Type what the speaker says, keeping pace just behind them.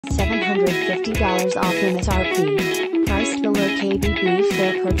$750 off MSRP. Priced below KBB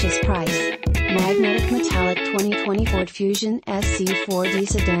fair purchase price. Magnetic Metallic 2020 Ford Fusion SC4D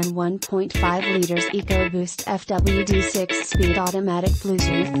Sedan 1.5 liters EcoBoost FWD 6-speed automatic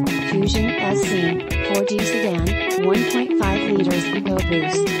Bluetooth, Fusion SC, 4G Sedan, 1.5 liters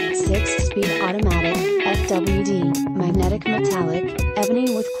EcoBoost, 6-speed automatic, FWD, Magnetic Metallic,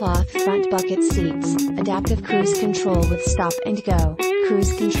 Ebony with cloth front bucket seats, adaptive cruise control with stop and go,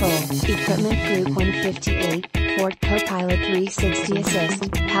 cruise control, equipment group 158, Ford Copilot 360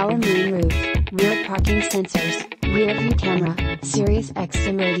 assist, power moonroof, rear parking sensors, rear view camera, Sirius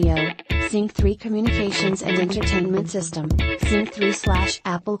XM radio, Sync 3 communications and entertainment system, Sync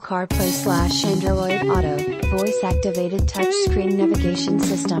 3/Apple CarPlay /Android Auto, voice activated touchscreen navigation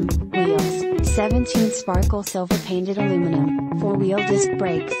system, wheels, 17 sparkle silver painted aluminum, 4-wheel disc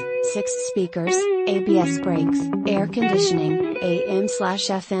brakes, 6 speakers, ABS brakes, air conditioning,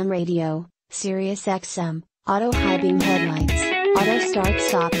 AM/FM radio, Sirius XM, auto high beam headlights, auto start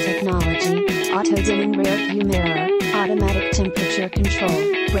stop technology, auto dimming rear view mirror, automatic temperature control,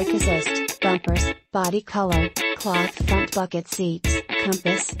 brake assist, bumpers, body color, cloth front bucket seats,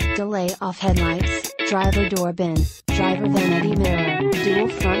 compass, delay off headlights, driver door bin, driver vanity mirror, dual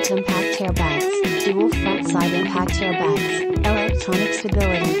front impact airbags, dual front side impact airbags, electronic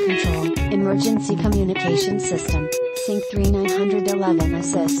stability control, emergency communication system, Sync 3 911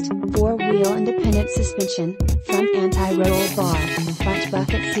 assist, 4-wheel independent suspension, front anti-roll bar, front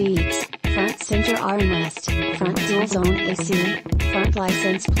bucket seats, front center armrest, front dual zone AC, front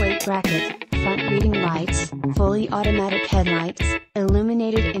license plate bracket, front reading lights, fully automatic headlights,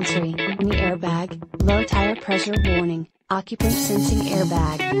 illuminated entry, knee airbag, low tire pressure warning, occupant sensing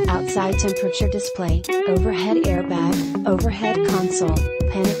airbag, outside temperature display, overhead airbag, overhead console,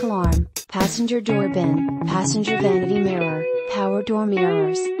 panic alarm, passenger door bin, passenger vanity mirror, power door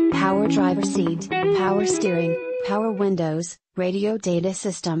mirrors, power driver seat, power steering, power windows, radio data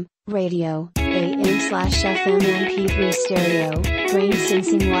system, radio, AM/FM MP3 stereo, rain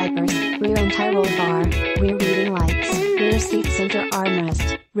sensing wipers, rear anti-roll bar, rear reading lights, rear seat center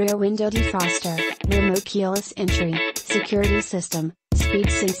armrest, rear window defroster, remote keyless entry, security system,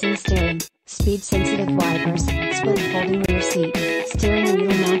 speed sensing steering, speed sensitive wipers, split folding rear seat, steering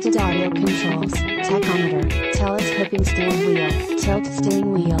wheel mounted audio controls, tachometer, telescoping steering wheel, tilt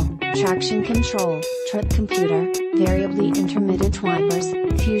steering wheel, traction control, trip computer, variably intermittent wipers,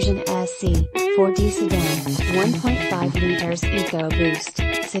 Fusion SC, 4D sedan, 1.5 liters EcoBoost,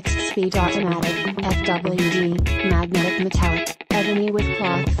 6-speed automatic, FWD, magnetic metallic, ebony with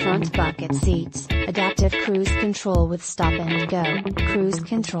cloth front bucket seats, adaptive cruise control with stop and go, cruise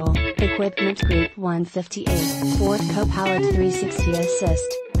control, equipment group 158, Ford Copilot 360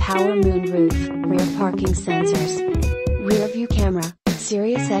 assist, power moonroof, rear parking sensors, rear view camera,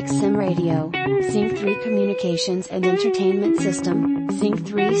 Sirius XM radio, Sync 3 communications and entertainment system, Sync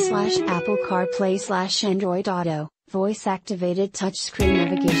 3/Apple CarPlay /Android Auto, voice activated touchscreen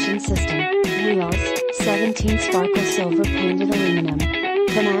navigation system, wheels, 17 sparkle silver painted aluminum.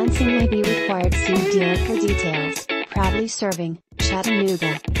 Financing may be required. See dealer for details. Proudly serving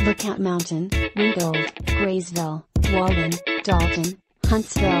Chattanooga, Lookout Mountain, Ringgold, Graysville, Walden, Dalton,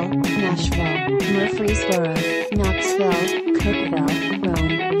 Huntsville, Nashville, Murfreesboro, Knoxville, Cookeville,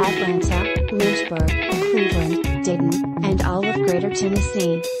 Rome, Atlanta, Lynchburg, Cleveland, Dayton, and all of Greater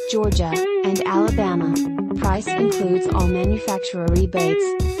Tennessee, Georgia, and Alabama. Price includes all manufacturer rebates.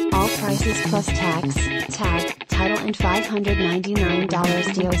 All prices plus tax, tag, title and $599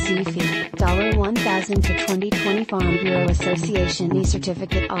 DOC fee, $1,000 to 2020 Farm Bureau Association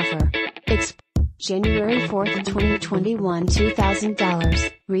e-certificate offer. January 4th 2021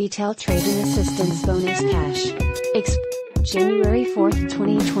 $2,000, retail trade-in assistance bonus cash. January 4th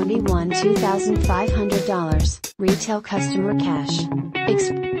 2021 $2,500, retail customer cash.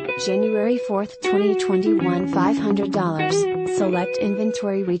 January 4th 2021 $500, select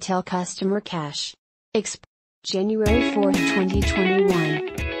inventory retail customer cash. January 4th 2021